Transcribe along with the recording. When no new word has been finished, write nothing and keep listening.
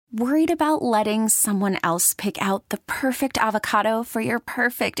Worried about letting someone else pick out the perfect avocado for your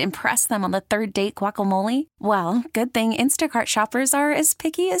perfect impress them on the third date guacamole? Well, good thing Instacart shoppers are as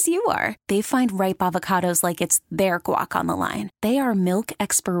picky as you are. They find ripe avocados like it's their guac on the line. They are milk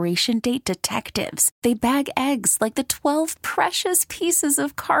expiration date detectives. They bag eggs like the 12 precious pieces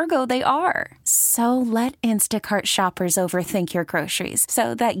of cargo they are. So let Instacart shoppers overthink your groceries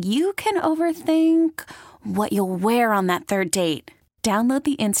so that you can overthink what you'll wear on that third date. Download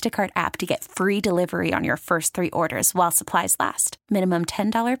the Instacart app to get free delivery on your first 3 orders while supplies last. Minimum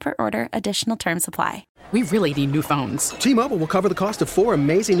 $10 per order. Additional terms apply. We really need new phones. T-Mobile will cover the cost of 4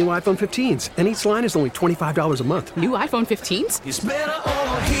 amazing new iPhone 15s, and each line is only $25 a month. New iPhone 15s? It's better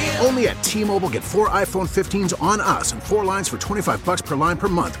over here. Only at T-Mobile, get 4 iPhone 15s on us and 4 lines for $25 per line per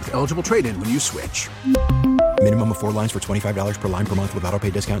month with eligible trade-in when you switch. Minimum of 4 lines for $25 per line per month with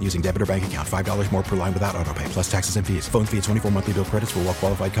autopay discount using debit or bank account. $5 more per line without autopay, plus taxes and fees. Phone fee at 24 monthly bill credits for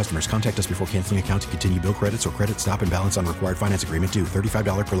well-qualified customers. Contact us before canceling account to continue bill credits or credit stop and balance on required finance agreement due.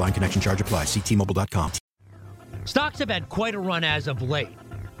 $35 per line connection charge applies. See T-Mobile.com. Stocks have had quite a run as of late,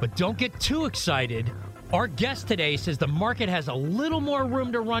 but don't get too excited. Our guest today says the market has a little more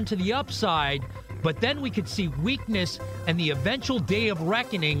room to run to the upside, but then we could see weakness and the eventual day of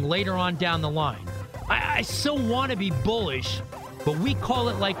reckoning later on down the line. I still want to be bullish, but we call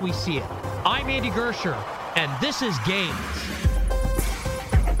it like we see it. I'm Andy Gersher, and this is Gains.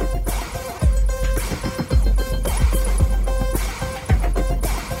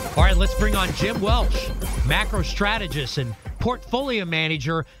 All right, let's bring on Jim Welsh, macro strategist and portfolio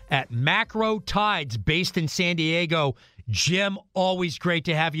manager at Macro Tides, based in San Diego. Jim, always great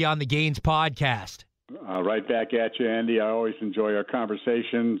to have you on the Gains podcast. Right back at you, Andy. I always enjoy our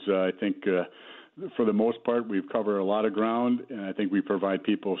conversations. I think for the most part, we've covered a lot of ground, and I think we provide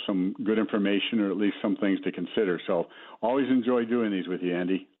people some good information or at least some things to consider. So always enjoy doing these with you,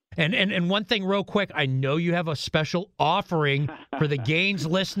 Andy. And one thing real quick, I know you have a special offering for the Gains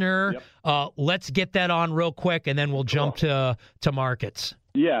listener. Yep. Let's get that on real quick, and then we'll jump to markets.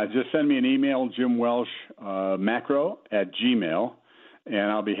 Yeah, just send me an email, Jim Welsh, macro @gmail, and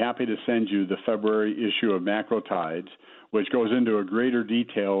I'll be happy to send you the February issue of Macro Tides, which goes into a greater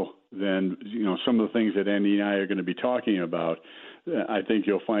detail than some of the things that Andy and I are going to be talking about. I think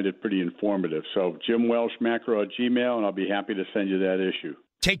you'll find it pretty informative. So Jim Welsh, macro @gmail, and I'll be happy to send you that issue.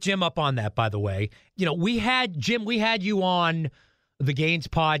 Take Jim up on that, by the way. We had you on the Gains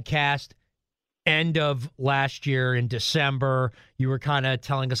podcast end of last year in December. You were kind of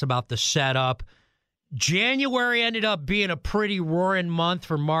telling us about the setup. January ended up being a pretty roaring month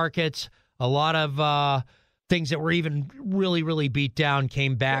for markets. A lot of things that were even really, really beat down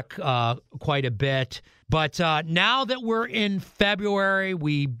came back quite a bit. But now that we're in February,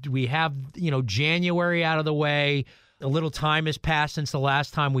 we have January out of the way. A little time has passed since the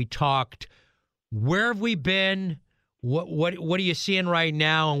last time we talked. Where have we been? What are you seeing right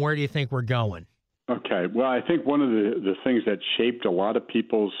now, and where do you think we're going? Okay. Well, I think one of the things that shaped a lot of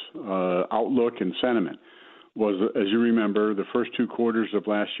people's outlook and sentiment was, as you remember, the first 2 quarters of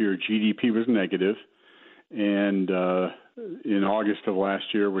last year, GDP was negative. And in August of last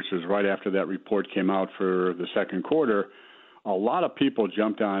year, which was right after that report came out for the second quarter, a lot of people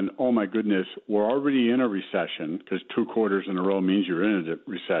jumped on, oh, my goodness, we're already in a recession, because 2 quarters in a row means you're in a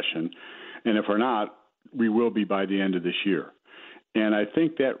recession. And if we're not, we will be by the end of this year. And I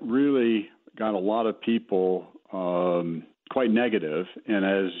think that really got a lot of people quite negative. And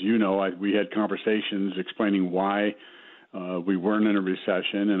as you know, we had conversations explaining why we weren't in a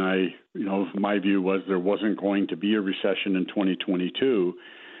recession. And my view was there wasn't going to be a recession in 2022.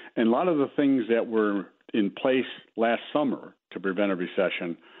 And a lot of the things that were in place last summer to prevent a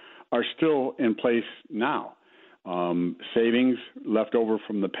recession are still in place now. Savings left over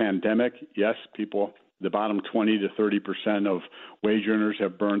from the pandemic, yes, people, the bottom 20 to 30% of wage earners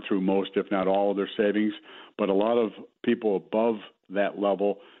have burned through most, if not all, of their savings, but a lot of people above that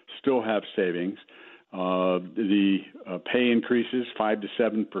level still have savings. The pay increases 5 to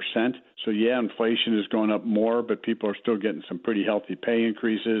 7%. So yeah, inflation is going up more, but people are still getting some pretty healthy pay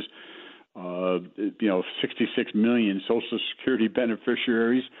increases. 66 million Social Security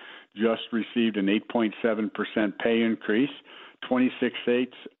beneficiaries just received an 8.7% pay increase. 26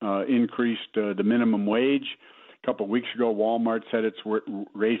 states increased the minimum wage. A couple of weeks ago, Walmart said it's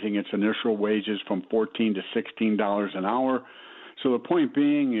raising its initial wages from $14 to $16 an hour. So the point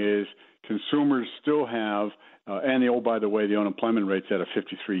being is consumers still have, by the way, the unemployment rate's at a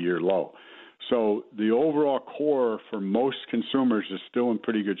 53-year low. So the overall core for most consumers is still in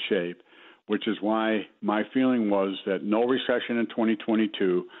pretty good shape, which is why my feeling was that no recession in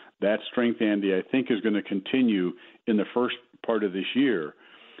 2022. That strength, Andy, I think is going to continue in the first part of this year.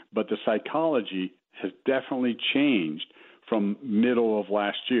 but the psychology has definitely changed from middle of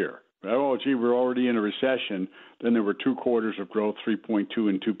last year. Oh, gee, we're already in a recession. Then there were 2 quarters of growth, 3.2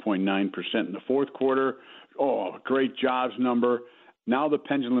 and 2.9% in the fourth quarter. Oh, great jobs number. Now the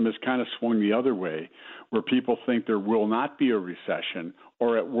pendulum has kind of swung the other way, where people think there will not be a recession,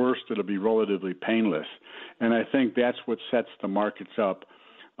 or at worst it'll be relatively painless. And I think that's what sets the markets up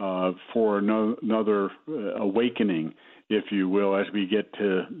for another awakening, if you will, as we get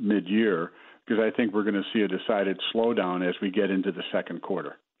to mid-year, because I think we're going to see a decided slowdown as we get into the second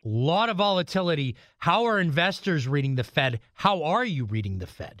quarter. A lot of volatility. How are investors reading the Fed? How are you reading the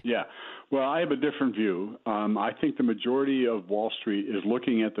Fed? Yeah. Well, I have a different view. I think the majority of Wall Street is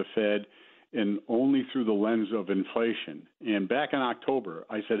looking at the Fed and only through the lens of inflation. And back in October,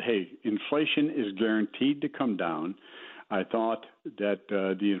 I said, hey, inflation is guaranteed to come down. I thought that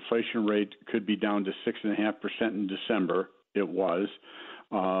the inflation rate could be down to 6.5% in December. It was.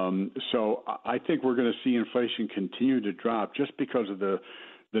 So I think we're going to see inflation continue to drop just because of the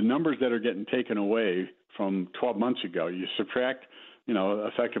numbers that are getting taken away from 12 months ago. You subtract,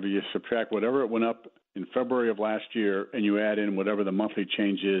 effectively you subtract whatever it went up in February of last year, and you add in whatever the monthly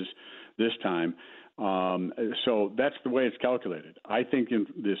change is this time. So that's the way it's calculated. I think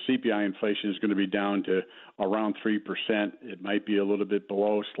the CPI inflation is going to be down to around 3%. It might be a little bit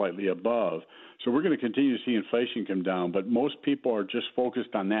below, slightly above. So we're going to continue to see inflation come down, but most people are just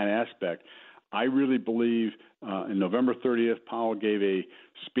focused on that aspect. I really believe on November 30th, Powell gave a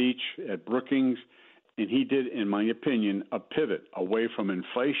speech at Brookings, and he did, in my opinion, a pivot away from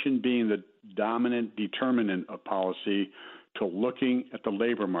inflation being the dominant determinant of policy to looking at the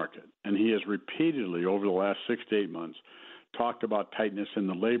labor market. And he has repeatedly, over the last 6 to 8 months, talked about tightness in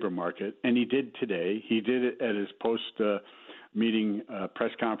the labor market, and he did today. He did it at his post-meeting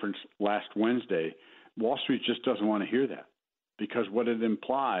press conference last Wednesday. Wall Street just doesn't want to hear that, because what it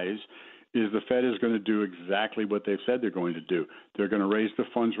implies is the Fed is going to do exactly what they've said they're going to do. They're going to raise the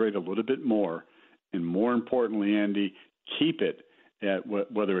funds rate a little bit more, and more importantly, Andy, keep it at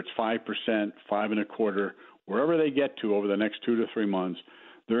whether it's 5%, 5.25%, wherever they get to over the next 2 to 3 months.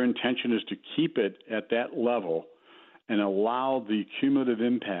 Their intention is to keep it at that level and allow the cumulative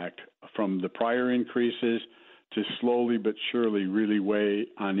impact from the prior increases to slowly but surely really weigh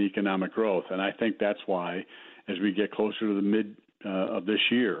on economic growth. And I think that's why, as we get closer to the mid of this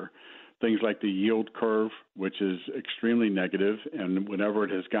year, things like the yield curve, which is extremely negative, and whenever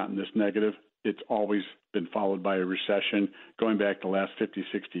it has gotten this negative, it's always been followed by a recession going back the last 50,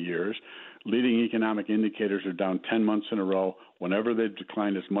 60 years. Leading economic indicators are down 10 months in a row. Whenever they've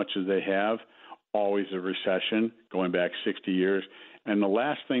declined as much as they have, always a recession going back 60 years. And the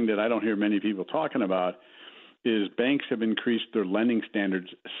last thing that I don't hear many people talking about is banks have increased their lending standards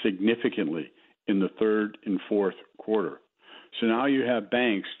significantly in the third and fourth quarter. So now you have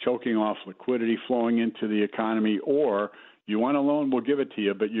banks choking off liquidity flowing into the economy, or you want a loan, we'll give it to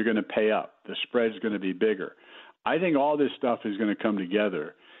you, but you're going to pay up. The spread's going to be bigger. I think all this stuff is going to come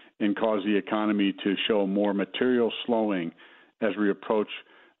together and cause the economy to show more material slowing as we approach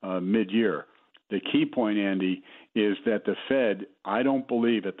mid-year. The key point, Andy, is that the Fed, I don't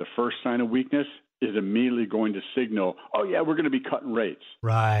believe at the first sign of weakness, is immediately going to signal, oh, yeah, we're going to be cutting rates.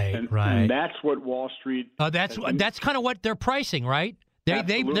 Right, right. And that's what Wall Street... that's kind of what they're pricing, right?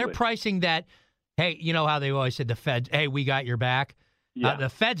 They're pricing that, hey, you know how they always said the Fed, hey, we got your back? Yeah. The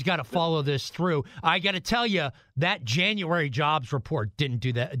Fed's got to follow this through. I got to tell you, that January jobs report didn't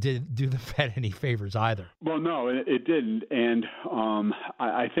do the Fed any favors either. Well, no, it didn't. And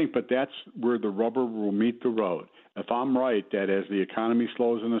I think, but that's where the rubber will meet the road. If I'm right that as the economy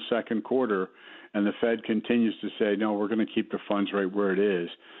slows in the second quarter and the Fed continues to say, no, we're going to keep the funds rate where it is,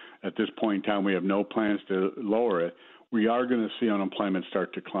 at this point in time we have no plans to lower it, we are going to see unemployment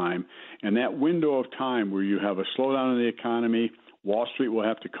start to climb. And that window of time where you have a slowdown in the economy, Wall Street will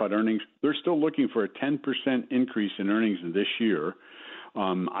have to cut earnings. They're still looking for a 10% increase in earnings in this year.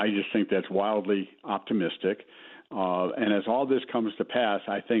 I just think that's wildly optimistic. And as all this comes to pass,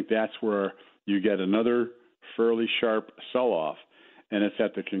 I think that's where you get another fairly sharp sell-off. And it's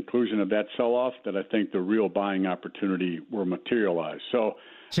at the conclusion of that sell-off that I think the real buying opportunity will materialize. So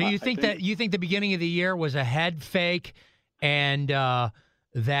you think the beginning of the year was a head fake, and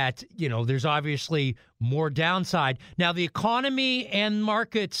that, there's obviously more downside. Now, the economy and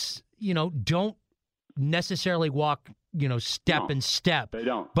markets, don't necessarily walk, step in step. They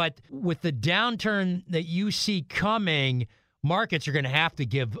don't. But with the downturn that you see coming, markets are going to have to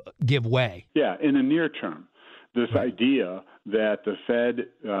give way. Yeah, in the near term. This idea that the Fed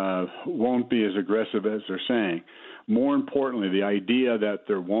won't be as aggressive as they're saying. More importantly, the idea that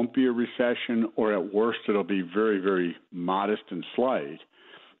there won't be a recession, or at worst it'll be very, very modest and slight,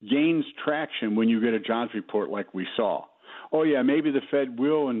 gains traction when you get a jobs report like we saw. Oh, yeah, maybe the Fed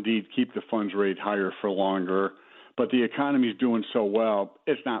will indeed keep the funds rate higher for longer, but the economy is doing so well,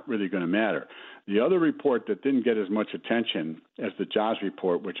 it's not really going to matter. The other report that didn't get as much attention as the jobs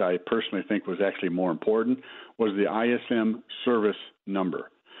report, which I personally think was actually more important, was the ISM service number.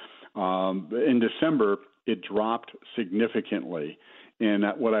 In December, it dropped significantly. And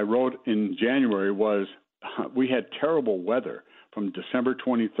what I wrote in January was we had terrible weather from December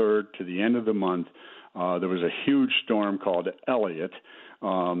 23rd to the end of the month. There was a huge storm called Elliott,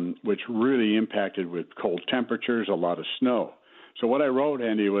 which really impacted with cold temperatures, a lot of snow. So what I wrote,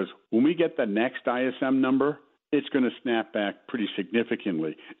 Andy, was when we get the next ISM number, it's going to snap back pretty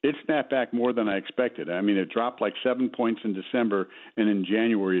significantly. It snapped back more than I expected. I mean, it dropped like 7 points in December, and in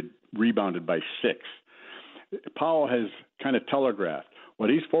January it rebounded by 6. Powell has kind of telegraphed what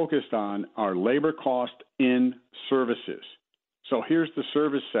he's focused on are labor cost in services. So here's the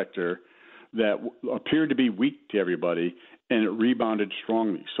service sector that appeared to be weak to everybody, and it rebounded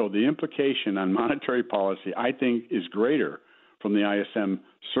strongly. So the implication on monetary policy, I think, is greater from the ISM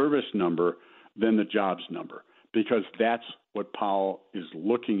service number than the jobs number, because that's what Powell is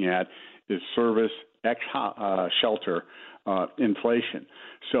looking at is service shelter inflation.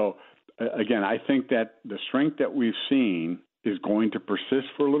 So again, I think that the strength that we've seen is going to persist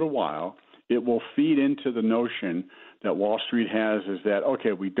for a little while. It will feed into the notion that Wall Street has is that,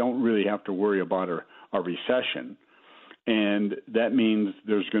 okay, we don't really have to worry about a recession. And that means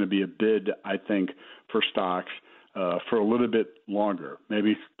there's going to be a bid, I think, for stocks for a little bit longer,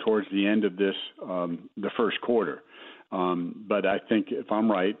 maybe towards the end of this, the first quarter. But I think if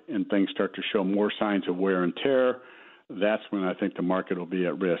I'm right and things start to show more signs of wear and tear, that's when I think the market will be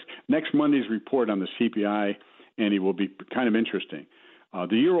at risk. Next Monday's report on the CPI, Andy, will be kind of interesting.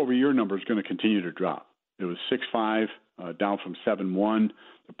 The year-over-year number is going to continue to drop. It was 6.5, down from 7.1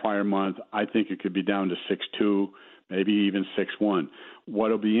 the prior month. I think it could be down to 6.2, maybe even 6.1. What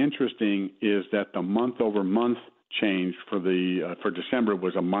will be interesting is that the month-over-month change for December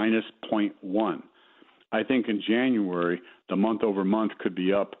was a minus 0.1. I think in January, the month-over-month could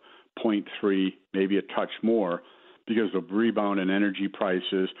be up 0.3, maybe a touch more, because of rebound in energy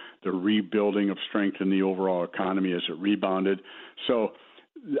prices, the rebuilding of strength in the overall economy as it rebounded. So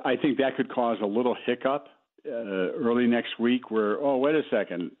I think that could cause a little hiccup early next week where, oh, wait a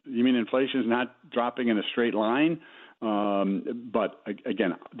second, you mean inflation is not dropping in a straight line? But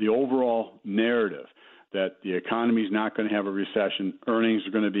again, the overall narrative that the economy is not going to have a recession, earnings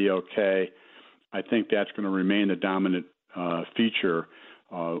are going to be okay, I think that's going to remain the dominant feature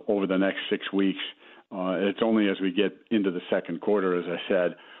over the next 6 weeks. It's only as we get into the second quarter, as I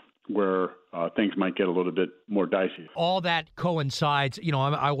said, where things might get a little bit more dicey. All that coincides. You know,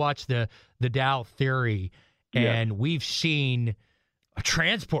 I watched the Dow theory, and we've seen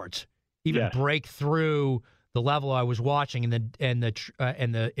transports even break through the level I was watching, and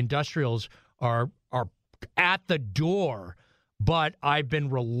the industrials are at the door. But I've been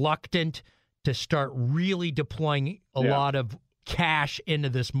reluctant to start really deploying a lot of cash into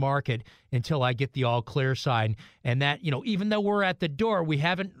this market until I get the all clear sign. And that, you know, even though we're at the door, we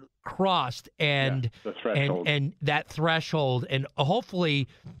haven't crossed the threshold. And that threshold. And hopefully,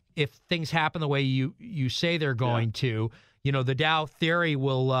 if things happen the way you say they're going to, you know, the Dow theory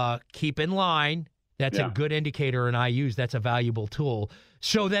will keep in line. That's a good indicator, and I use that's a valuable tool.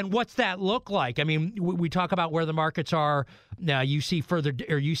 So then what's that look like? I mean, we talk about where the markets are. Now you see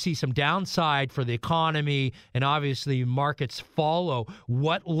some downside for the economy, and obviously markets follow.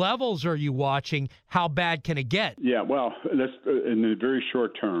 What levels are you watching? How bad can it get? Yeah, well, that's in the very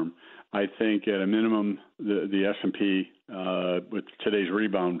short term. I think at a minimum, the S&P with today's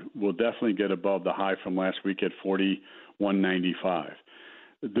rebound will definitely get above the high from last week at 41.95.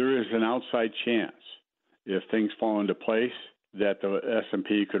 There is an outside chance, if things fall into place, that the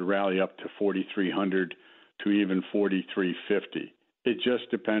S&P could rally up to 4,300 to even 4,350. It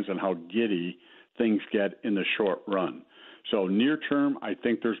just depends on how giddy things get in the short run. So near term, I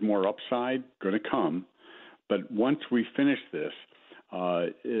think there's more upside going to come. But once we finish this,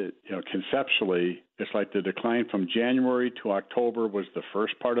 conceptually, it's like the decline from January to October was the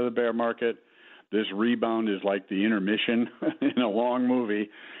first part of the bear market. This rebound is like the intermission in a long movie.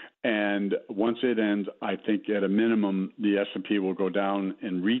 And once it ends, I think at a minimum, the S&P will go down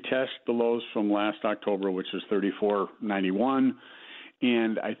and retest the lows from last October, which is 34.91.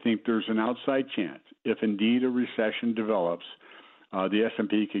 And I think there's an outside chance, if indeed a recession develops, the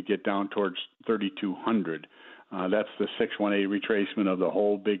S&P could get down towards 3,200. That's the 618 retracement of the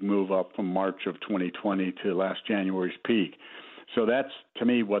whole big move up from March of 2020 to last January's peak. So that's, to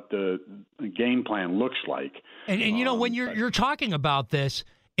me, what the game plan looks like. And you know, when you're talking about this,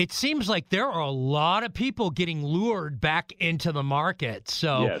 it seems like there are a lot of people getting lured back into the market.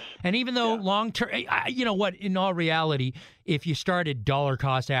 So, yes. And even though long term, you know what, in all reality, if you started dollar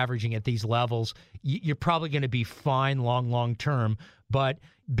cost averaging at these levels, you're probably going to be fine long term. But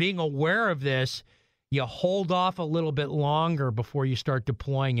being aware of this, you hold off a little bit longer before you start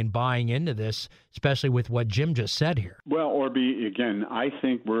deploying and buying into this, especially with what Jim just said here. Well, Orby, again, I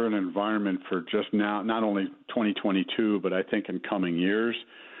think we're in an environment for just now, not only 2022, but I think in coming years,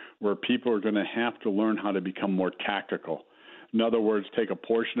 where people are going to have to learn how to become more tactical. In other words, take a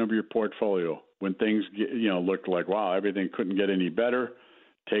portion of your portfolio. When things looked like, wow, everything couldn't get any better,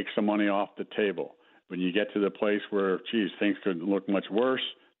 take some money off the table. When you get to the place where, geez, things could look much worse,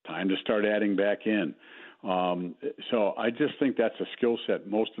 time to start adding back in. So I just think that's a skill set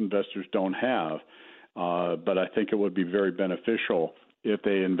most investors don't have, but I think it would be very beneficial if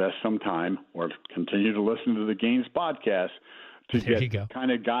they invest some time or continue to listen to the Gains podcast to get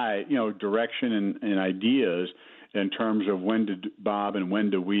kind of direction and ideas in terms of when to bob and when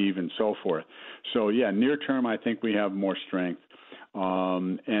to weave and so forth. So, near term, I think we have more strength.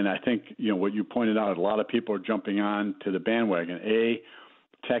 And I think, what you pointed out, a lot of people are jumping on to the bandwagon.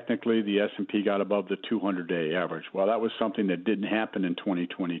 Technically, the S&P got above the 200-day average. Well, that was something that didn't happen in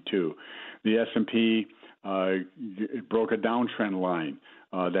 2022. The S&P broke a downtrend line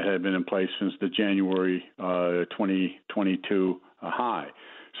that had been in place since the January 2022 high.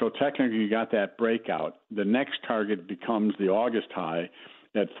 So technically, you got that breakout. The next target becomes the August high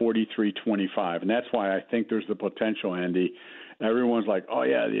at 43.25, and that's why I think there's the potential, Andy. Everyone's like, oh,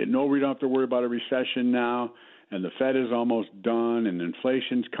 yeah, no, we don't have to worry about a recession now. And the Fed is almost done, and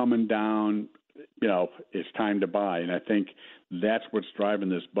inflation's coming down. It's time to buy. And I think that's what's driving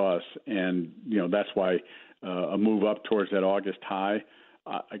this bus. And, that's why a move up towards that August high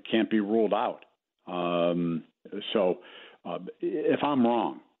can't be ruled out. So if I'm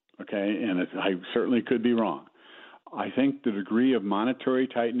wrong, okay, and I certainly could be wrong, I think the degree of monetary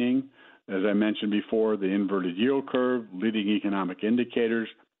tightening, as I mentioned before, the inverted yield curve, leading economic indicators,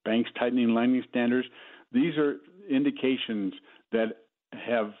 banks tightening lending standards, these are indications that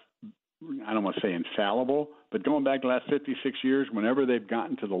have, I don't want to say infallible, but going back the last 56 years, whenever they've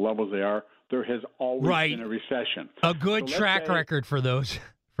gotten to the levels they are, there has always been a recession. A good track record for those,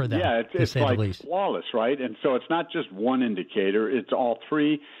 for them. Yeah, it's like flawless, right? And so it's not just one indicator, it's all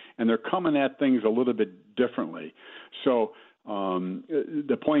three, and they're coming at things a little bit differently. So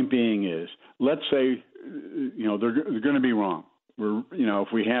the point being is, let's say, they're going to be wrong. If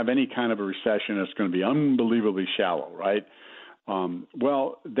we have any kind of a recession, it's going to be unbelievably shallow, right?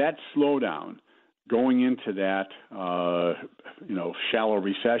 Well, that slowdown going into that, shallow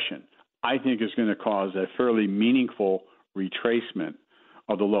recession, I think is going to cause a fairly meaningful retracement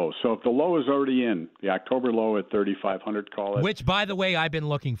of the low. So if the low is already in, the October low at 3,500, call it. Which, by the way, I've been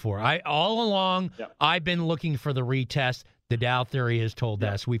looking for. All along, I've been looking for the retest. The Dow theory has told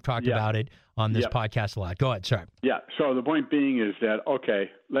us. We've talked about it on this podcast a lot. Go ahead, sorry. Yeah. So the point being is that, okay,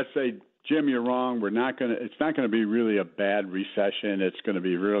 let's say, Jim, you're wrong. It's not going to be really a bad recession. It's going to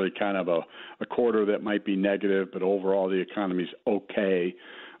be really kind of a quarter that might be negative, but overall the economy's okay.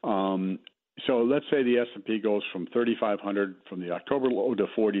 So let's say the S&P goes from 3,500 from the October low to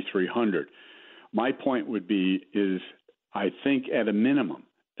 4,300. My point would be is I think at a minimum,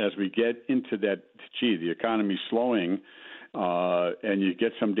 as we get into that, the economy's slowing, and you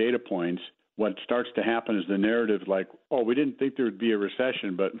get some data points, what starts to happen is the narrative like, oh, we didn't think there would be a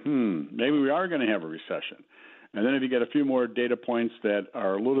recession, but maybe we are going to have a recession. And then if you get a few more data points that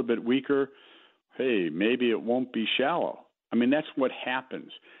are a little bit weaker, hey, maybe it won't be shallow. I mean, that's what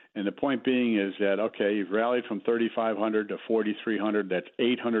happens. And the point being is that, okay, you've rallied from 3,500 to 4,300. That's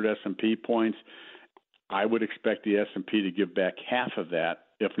 800 S&P points. I would expect the S&P to give back half of that,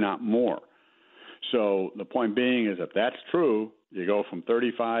 if not more. So the point being is if that's true, you go from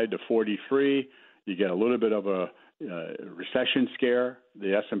 35 to 43, you get a little bit of a recession scare.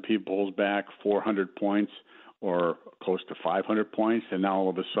 The S&P pulls back 400 points or close to 500 points, and now all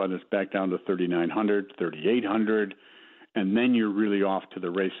of a sudden it's back down to 3,900, 3,800, and then you're really off to the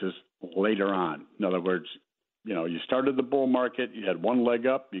races later on. In other words, you started the bull market, you had one leg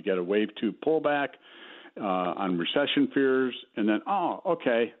up, you get a wave two pullback on recession fears, and then,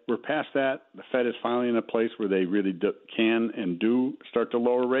 okay, we're past that. The Fed is finally in a place where they really can and do start to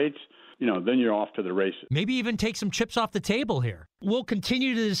lower rates. then you're off to the races. Maybe even take some chips off the table here. We'll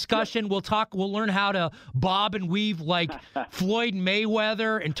continue the discussion. Yep. We'll learn how to bob and weave like Floyd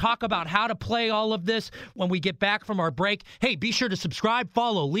Mayweather and talk about how to play all of this when we get back from our break. Hey, be sure to subscribe,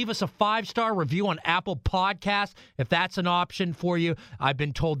 follow, leave us a 5-star review on Apple Podcasts if that's an option for you. I've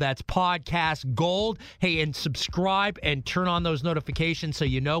been told that's podcast gold. Hey, and subscribe and turn on those notifications so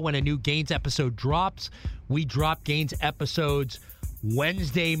you know when a new Gaines episode drops. We drop Gaines episodes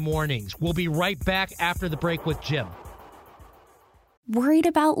Wednesday mornings. We'll be right back after the break with Jim. Worried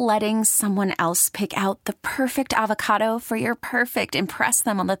about letting someone else pick out the perfect avocado for your perfect impress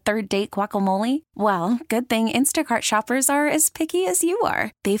them on the third date guacamole? Well, good thing Instacart shoppers are as picky as you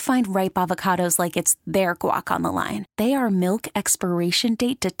are. They find ripe avocados like it's their guac on the line. They are milk expiration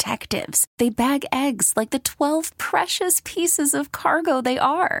date detectives. They bag eggs like the 12 precious pieces of cargo they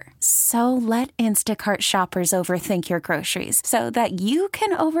are. So let Instacart shoppers overthink your groceries so that you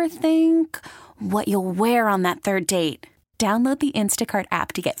can overthink what you'll wear on that third date. Download the Instacart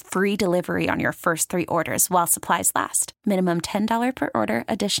app to get free delivery on your first 3 orders while supplies last. Minimum $10 per order.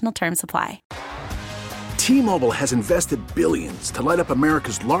 Additional terms apply. T-Mobile has invested billions to light up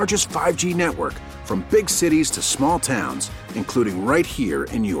America's largest 5G network, from big cities to small towns, including right here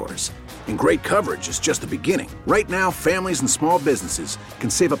in yours. And great coverage is just the beginning. Right now, families and small businesses can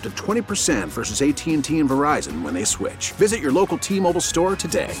save up to 20% versus AT&T and Verizon when they switch. Visit your local T-Mobile store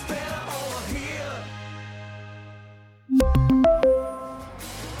today.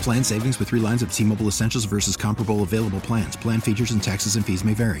 Plan savings with 3 lines of T-Mobile Essentials versus comparable available plans. Plan features and taxes and fees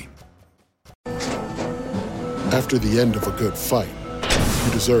may vary. After the end of a good fight,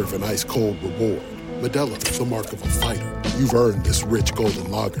 you deserve an ice-cold reward. Modelo is the mark of a fighter. You've earned this rich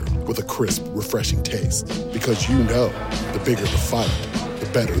golden lager with a crisp, refreshing taste. Because you know, the bigger the fight, the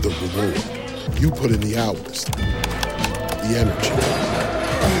better the reward. You put in the hours, the energy,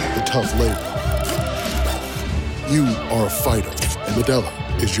 the tough labor. You are a fighter, and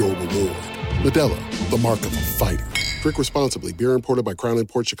Modelo is your reward. Modelo, the mark of a fighter. Drink responsibly. Beer imported by Crown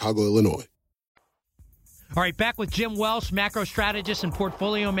Imports, Chicago, Illinois. All right, back with Jim Welsh, macro strategist and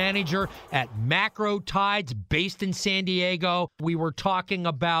portfolio manager at Macro Tides, based in San Diego. We were talking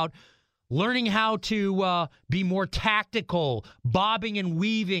about learning how to be more tactical, bobbing and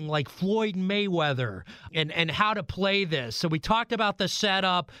weaving like Floyd Mayweather, and how to play this. So we talked about the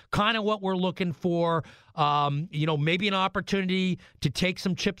setup, kind of what we're looking for, maybe an opportunity to take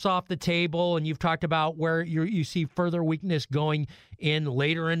some chips off the table, and you've talked about where you see further weakness going in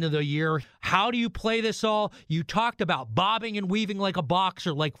later into the year. How do you play this all? You talked about bobbing and weaving like a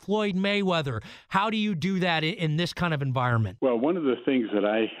boxer, like Floyd Mayweather. How do you do that in this kind of environment? Well, one of the things that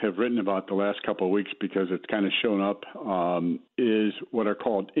I have written about the last couple of weeks, because it's kind of shown up, is what are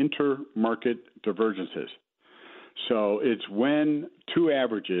called intermarket divergences. So it's when 2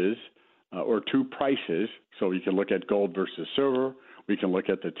 averages or 2 prices, so you can look at gold versus silver, we can look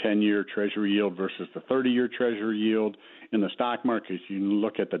at the 10-year Treasury yield versus the 30-year Treasury yield. In the stock markets, you can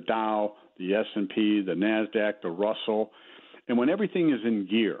look at the Dow, the S&P, the NASDAQ, the Russell. And when everything is in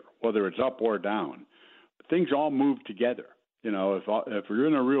gear, whether it's up or down, things all move together. If we're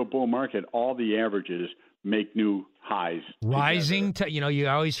in a real bull market, all the averages make new highs. Rising, you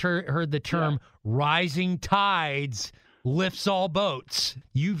always heard the term rising tides lifts all boats.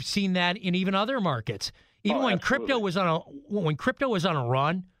 You've seen that in even other markets. Even when crypto was on a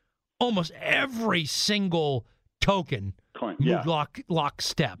run, almost every single token moved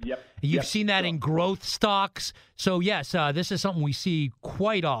lockstep. Yep. You've seen that in growth stocks. So yes, this is something we see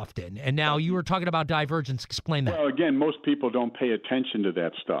quite often. And now you were talking about divergence. Explain that. Well, again, most people don't pay attention to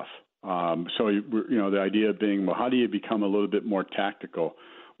that stuff. The idea being, well, how do you become a little bit more tactical?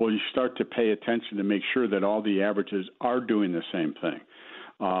 Well, you start to pay attention to make sure that all the averages are doing the same thing.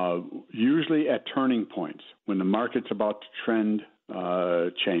 Usually at turning points, when the market's about to trend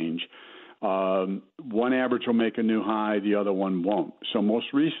change, one average will make a new high, the other one won't. So most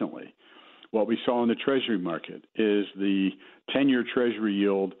recently, what we saw in the Treasury market is the 10-year Treasury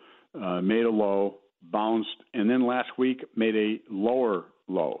yield made a low, bounced, and then last week made a lower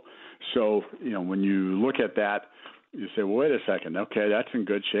low. So, when you look at that, you say, well, wait a second. Okay, that's in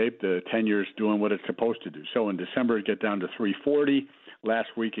good shape. The 10-year is doing what it's supposed to do. So in December, it get down to 340. Last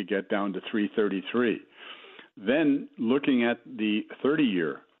week, it get down to 333. Then looking at the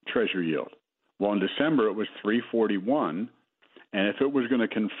 30-year Treasury yield. Well, in December, it was 341. And if it was going to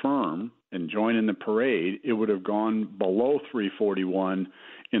confirm and join in the parade, it would have gone below 341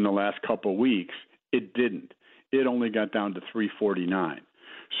 in the last couple of weeks. It didn't. It only got down to 349.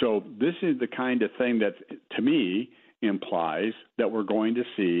 So this is the kind of thing that, to me, implies that we're going to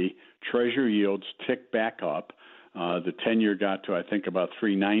see Treasury yields tick back up. The 10-year got to, I think, about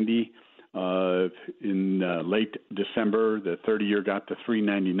 390. in late December. The 30-year got to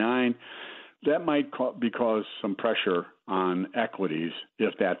 3.99. That might cause some pressure on equities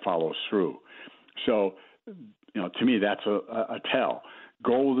if that follows through. So, to me, that's a tell.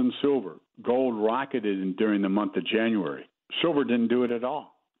 Gold and silver. Gold rocketed during the month of January. Silver didn't do it at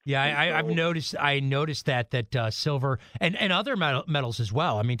all. Yeah, I've noticed. I noticed that silver and other metals as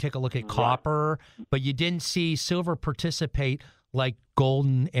well. I mean, take a look at copper, but you didn't see silver participate like gold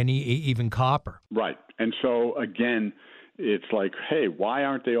and even copper. Right, and so again, it's like, hey, why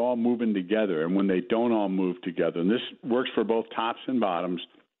aren't they all moving together? And when they don't all move together, and this works for both tops and bottoms,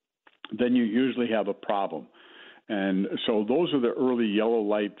 then you usually have a problem. And so those are the early yellow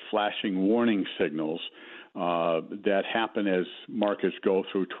light flashing warning signals that happen as markets go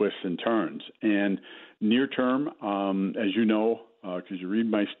through twists and turns. And near term, as you know, because you read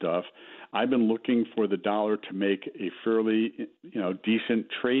my stuff, I've been looking for the dollar to make a fairly, decent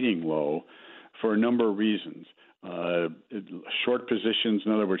trading low for a number of reasons. Short positions,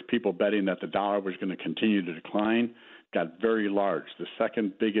 in other words, people betting that the dollar was going to continue to decline, got very large, the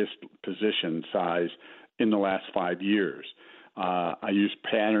second biggest position size in the last 5 years. I use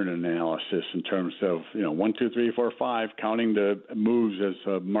pattern analysis in terms of 1, 2, 3, 4, 5, counting the moves as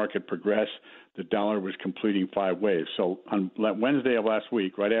the market progressed. The dollar was completing 5 waves. So on Wednesday of last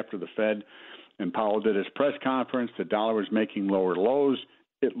week, right after the Fed and Powell did his press conference, the dollar was making lower lows.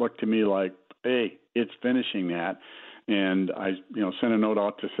 It looked to me like, hey, it's finishing that. And I sent a note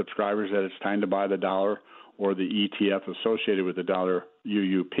out to subscribers that it's time to buy the dollar or the ETF associated with the dollar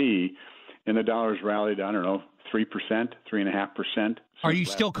UUP. And the dollar's rallied, 3%, 3.5%. Are you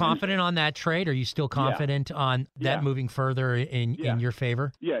still confident on that trade? Are you still confident on that moving further in your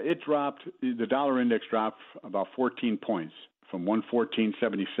favor? Yeah, it dropped. The dollar index dropped about 14 points from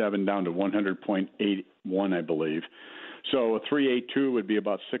 114.77 down to 100.81, I believe. So a 382 would be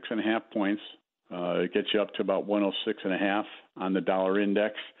about 6.5 points. It gets you up to about 106.5 on the dollar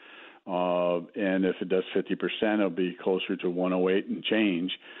index. And if it does 50%, it'll be closer to 108 and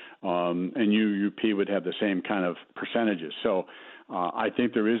change. And UUP would have the same kind of percentages. So I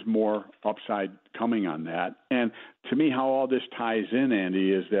think there is more upside coming on that. And to me, how all this ties in,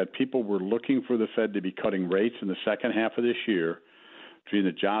 Andy, is that people were looking for the Fed to be cutting rates in the second half of this year. Between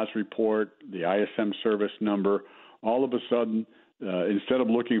the jobs report, the ISM service number, all of a sudden, instead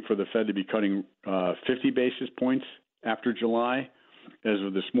of looking for the Fed to be cutting 50 basis points after July, as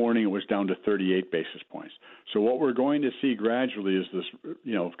of this morning, it was down to 38 basis points. So what we're going to see gradually is this,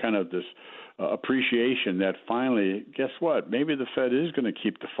 kind of this appreciation that finally, guess what? Maybe the Fed is going to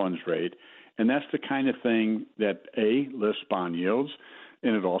keep the funds rate. And that's the kind of thing that, A, lifts bond yields,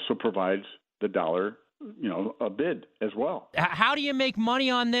 and it also provides the dollar, a bid as well. How do you make money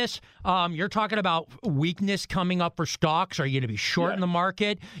on this? You're talking about weakness coming up for stocks. Are you going to be short in the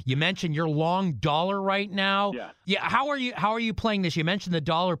market? You mentioned you're long dollar right now. Yeah. How are you playing this? You mentioned the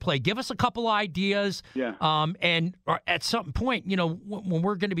dollar play. Give us a couple ideas. Yeah. And at some point, when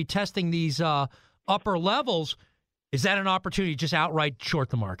we're going to be testing these upper levels, is that an opportunity to just outright short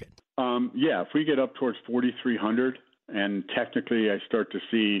the market? If we get up towards 4,300, and technically I start to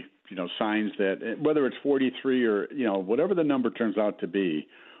see signs that whether it's 43 or, whatever the number turns out to be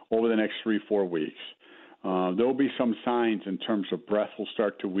over the next 3-4 weeks, there'll be some signs in terms of breadth will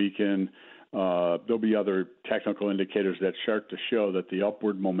start to weaken. There'll be other technical indicators that start to show that the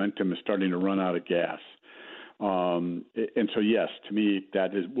upward momentum is starting to run out of gas. And so, yes, to me,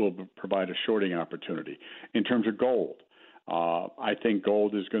 will provide a shorting opportunity. In terms of gold, I think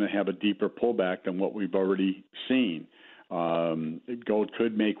gold is going to have a deeper pullback than what we've already seen. Gold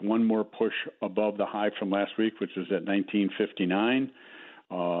could make one more push above the high from last week, which was at 1959.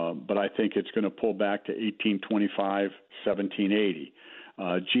 But I think it's going to pull back to 1825, 1780.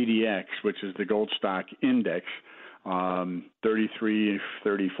 GDX, which is the gold stock index, 33,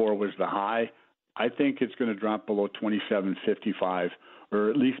 34 was the high. I think it's going to drop below 27.55 or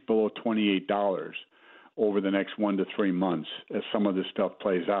at least below $28 over the next 1 to 3 months as some of this stuff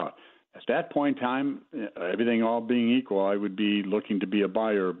plays out. At that point in time, everything all being equal, I would be looking to be a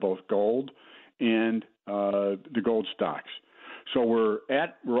buyer of both gold and the gold stocks. So we're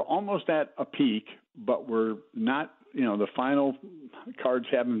almost at a peak, but we're not. The final cards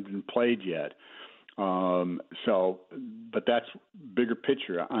haven't been played yet. But that's bigger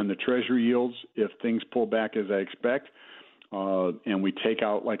picture on the Treasury yields. If things pull back as I expect, and we take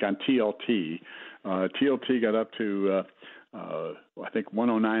out like on TLT, TLT got up to. I think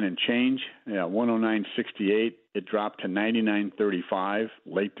 109 and change, 109.68. It dropped to 99.35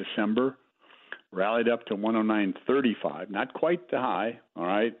 late December, rallied up to 109.35. Not quite the high, all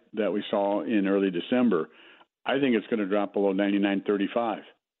right, that we saw in early December. I think it's going to drop below 99.35.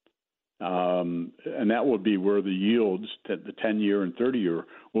 And that will be where the yields, the 10-year and 30-year,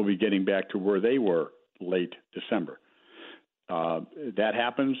 will be getting back to where they were late December. That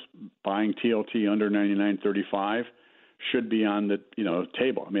happens, buying TLT under 99.35 should be on the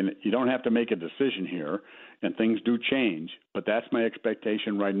table. I mean, you don't have to make a decision here, and things do change, but that's my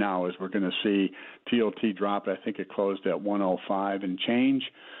expectation right now is we're going to see TLT drop. I think it closed at 105 and change.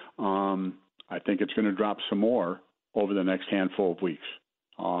 I think it's going to drop some more over the next handful of weeks,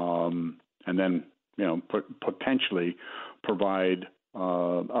 and then potentially provide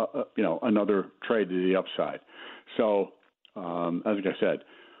another trade to the upside. So, as I said,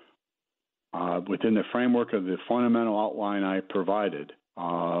 within the framework of the fundamental outline I provided,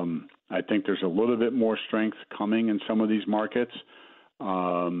 I think there's a little bit more strength coming in some of these markets,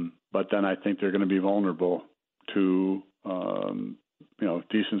 but then I think they're going to be vulnerable to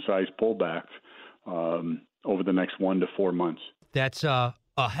decent-sized pullbacks over the next 1 to 4 months. That's a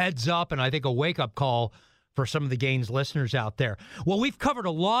heads up and I think a wake-up call for some of the Gains listeners out there. Well, we've covered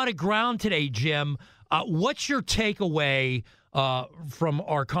a lot of ground today, Jim. What's your takeaway from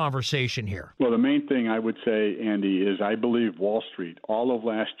our conversation here? Well, the main thing I would say, Andy, is I believe Wall Street all of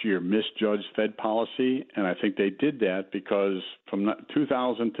last year misjudged Fed policy, and I think they did that because from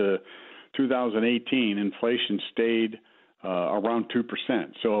 2000 to 2018, inflation stayed around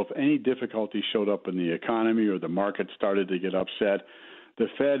 2%. So if any difficulty showed up in the economy or the market started to get upset, the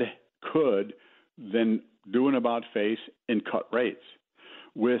Fed could then do an about-face and cut rates.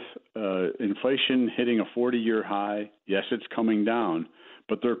 With inflation hitting a 40-year high, yes, it's coming down,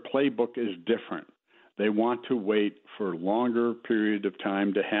 but their playbook is different. They want to wait for a longer period of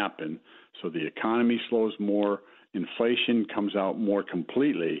time to happen so the economy slows more, inflation comes out more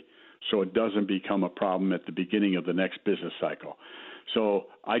completely, so it doesn't become a problem at the beginning of the next business cycle. So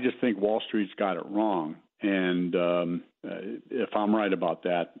I just think Wall Street's got it wrong. And if I'm right about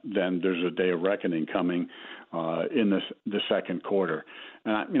that, then there's a day of reckoning coming in the second quarter.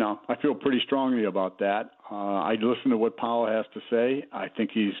 And, I feel pretty strongly about that. I listen to what Powell has to say. I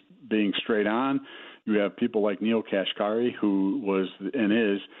think he's being straight on. You have people like Neil Kashkari, who was and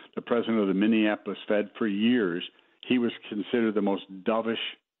is the president of the Minneapolis Fed for years. He was considered the most dovish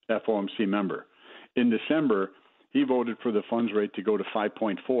FOMC member. In December, he voted for the funds rate to go to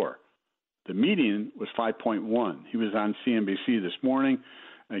 5.4. The median was 5.1. He was on CNBC this morning.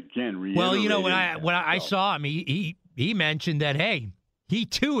 Again, reiterating. Well, when I saw him, he mentioned that, hey, he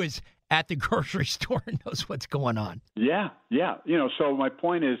too is at the grocery store and knows what's going on. Yeah. So my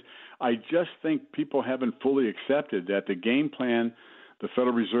point is, I just think people haven't fully accepted that the game plan the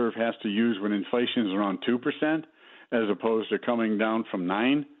Federal Reserve has to use when inflation is around 2%, as opposed to coming down from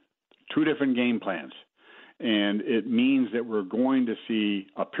 9%, two different game plans. And it means that we're going to see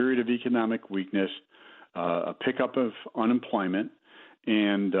a period of economic weakness, a pickup of unemployment,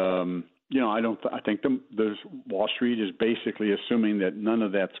 and I think the Wall Street is basically assuming that none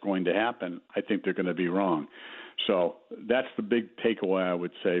of that's going to happen. I think they're going to be wrong. So that's the big takeaway I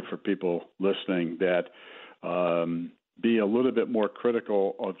would say for people listening, that be a little bit more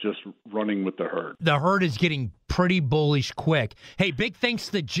critical of just running with the herd. The herd is getting pretty bullish quick. Hey, big thanks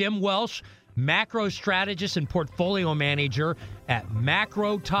to Jim Welsh, macro strategist and portfolio manager at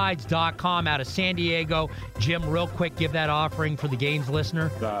macrotides.com out of San Diego. Jim, real quick, give that offering for the Gains listener.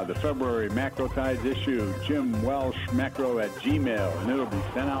 The February Macro Tides issue, Jim Welsh, macro at Gmail, and it'll be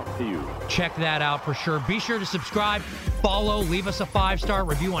sent out to you. Check that out for sure. Be sure to subscribe, follow, leave us a 5-star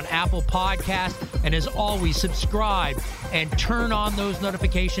review on Apple Podcasts, and as always, subscribe and turn on those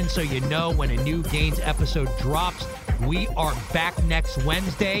notifications so you know when a new Gains episode drops. We are back next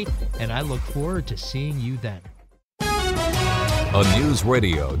Wednesday, and I look forward to seeing you then. On News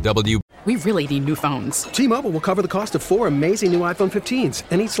Radio We really need new phones. T-Mobile will cover the cost of 4 amazing new iPhone 15s,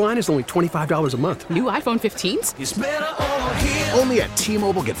 and each line is only $25 a month. New iPhone 15s? It's better over here. Only at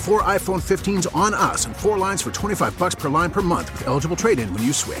T-Mobile, get 4 iPhone 15s on us and 4 lines for $25 per line per month with eligible trade-in when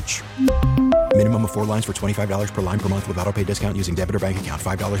you switch. Minimum of 4 lines for $25 per line per month with autopay discount using debit or bank account.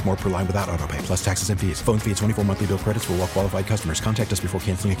 $5 more per line without autopay, plus taxes and fees. Phone fee at 24 monthly bill credits for well-qualified customers. Contact us before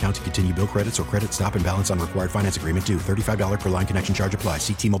canceling account to continue bill credits or credit stop and balance on required finance agreement due. $35 per line connection charge applies.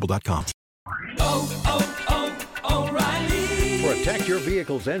 See T-Mobile.com. O'Reilly. Protect your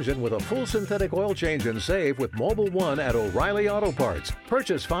vehicle's engine with a full synthetic oil change and save with Mobil 1 at O'Reilly Auto Parts.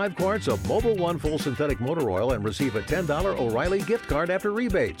 Purchase 5 quarts of Mobil 1 full synthetic motor oil and receive a $10 O'Reilly gift card after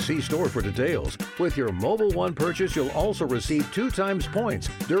rebate. See store for details. With your Mobil 1 purchase, you'll also receive 2 times points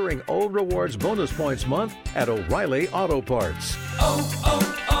during O Rewards Bonus Points Month at O'Reilly Auto Parts.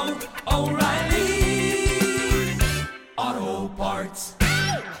 O'Reilly.